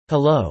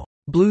Hello.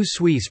 Blue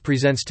Suisse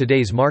presents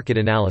today's market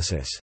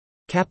analysis.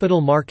 Capital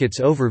Markets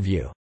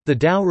Overview. The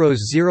Dow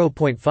rose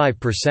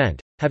 0.5%,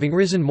 having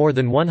risen more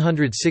than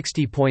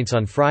 160 points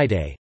on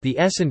Friday. The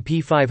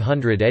S&P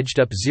 500 edged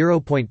up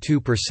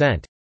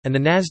 0.2%, and the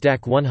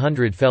Nasdaq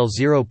 100 fell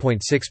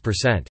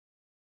 0.6%.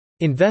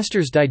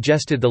 Investors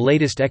digested the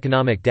latest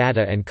economic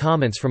data and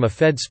comments from a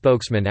Fed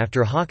spokesman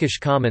after hawkish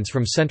comments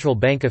from central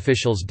bank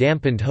officials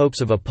dampened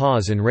hopes of a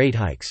pause in rate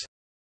hikes.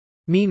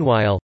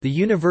 Meanwhile, the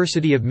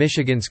University of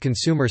Michigan's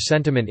Consumer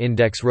Sentiment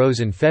Index rose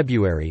in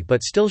February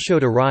but still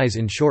showed a rise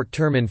in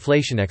short-term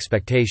inflation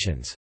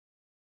expectations.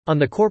 On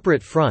the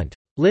corporate front,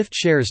 Lyft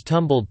shares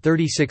tumbled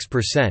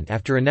 36%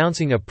 after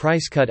announcing a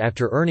price cut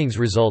after earnings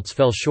results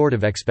fell short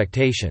of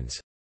expectations.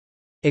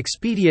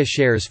 Expedia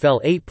shares fell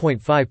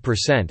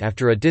 8.5%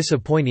 after a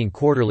disappointing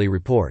quarterly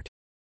report.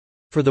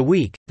 For the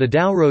week, the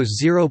Dow rose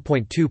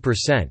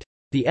 0.2%,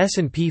 the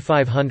S&P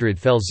 500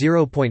 fell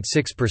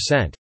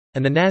 0.6%,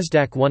 and the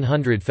Nasdaq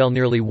 100 fell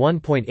nearly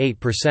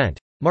 1.8%,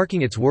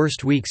 marking its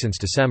worst week since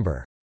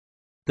December.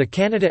 The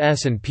Canada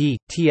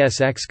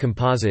S&P/TSX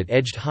Composite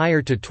edged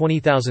higher to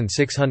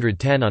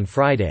 20,610 on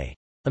Friday,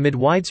 amid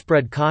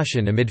widespread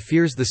caution amid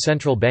fears the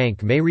central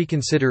bank may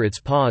reconsider its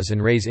pause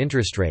and raise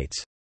interest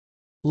rates.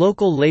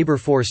 Local labor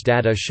force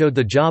data showed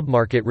the job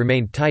market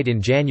remained tight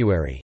in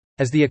January,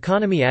 as the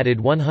economy added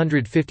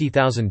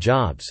 150,000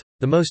 jobs,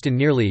 the most in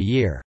nearly a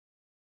year.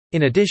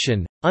 In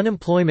addition,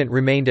 unemployment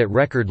remained at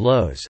record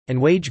lows,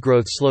 and wage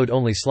growth slowed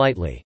only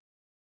slightly.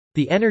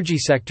 The energy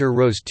sector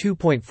rose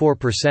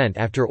 2.4%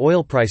 after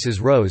oil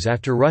prices rose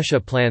after Russia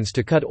plans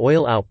to cut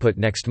oil output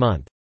next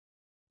month.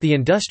 The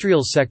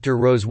industrial sector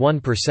rose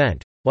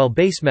 1%, while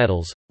base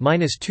metals,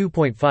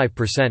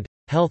 -2.5%,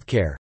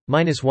 healthcare,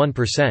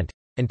 -1%,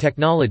 and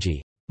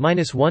technology,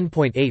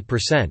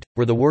 -1.8%,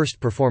 were the worst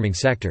performing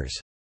sectors.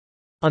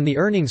 On the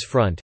earnings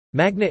front,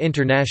 Magna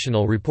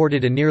International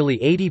reported a nearly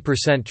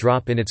 80%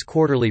 drop in its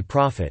quarterly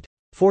profit,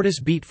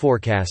 Fortis beat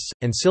forecasts,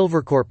 and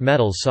Silvercorp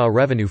Metals saw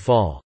revenue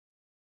fall.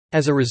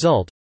 As a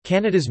result,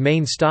 Canada's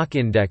main stock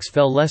index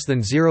fell less than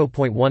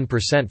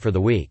 0.1% for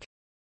the week.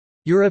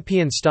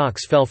 European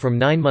stocks fell from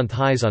 9-month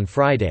highs on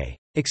Friday,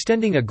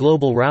 extending a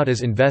global rout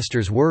as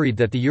investors worried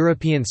that the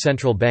European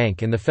Central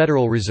Bank and the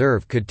Federal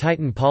Reserve could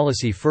tighten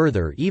policy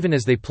further even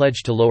as they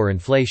pledged to lower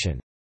inflation.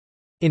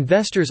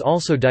 Investors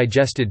also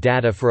digested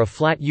data for a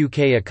flat UK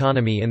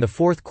economy in the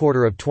fourth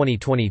quarter of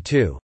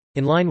 2022,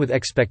 in line with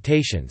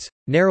expectations,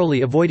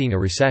 narrowly avoiding a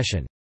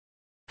recession.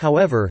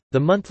 However, the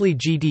monthly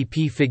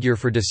GDP figure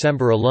for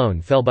December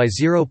alone fell by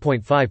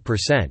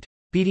 0.5%,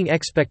 beating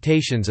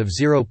expectations of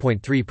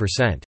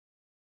 0.3%.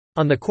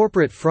 On the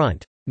corporate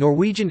front,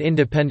 Norwegian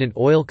independent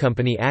oil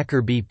company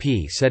Aker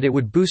BP said it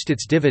would boost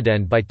its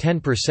dividend by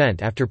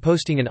 10% after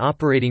posting an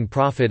operating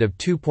profit of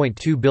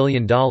 $2.2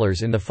 billion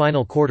in the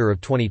final quarter of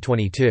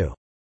 2022.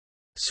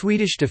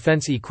 Swedish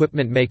defense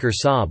equipment maker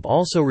Saab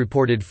also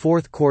reported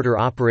fourth-quarter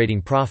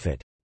operating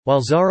profit,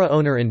 while Zara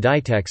owner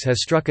Inditex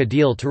has struck a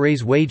deal to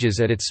raise wages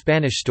at its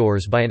Spanish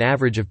stores by an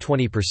average of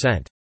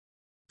 20%.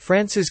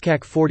 France's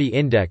CAC 40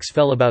 index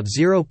fell about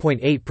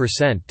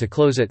 0.8% to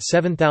close at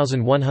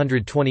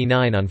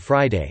 7,129 on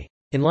Friday,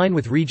 in line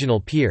with regional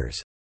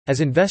peers,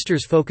 as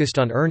investors focused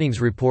on earnings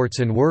reports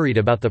and worried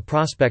about the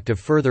prospect of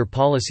further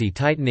policy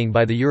tightening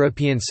by the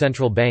European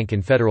Central Bank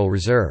and Federal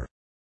Reserve.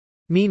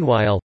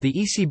 Meanwhile, the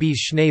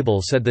ECB's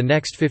Schnabel said the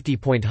next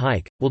 50-point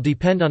hike will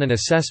depend on an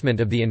assessment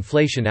of the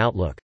inflation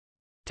outlook.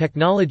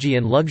 Technology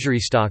and luxury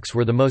stocks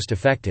were the most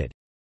affected.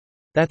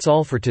 That's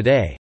all for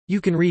today. You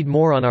can read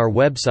more on our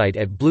website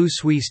at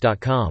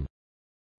bluesuisse.com.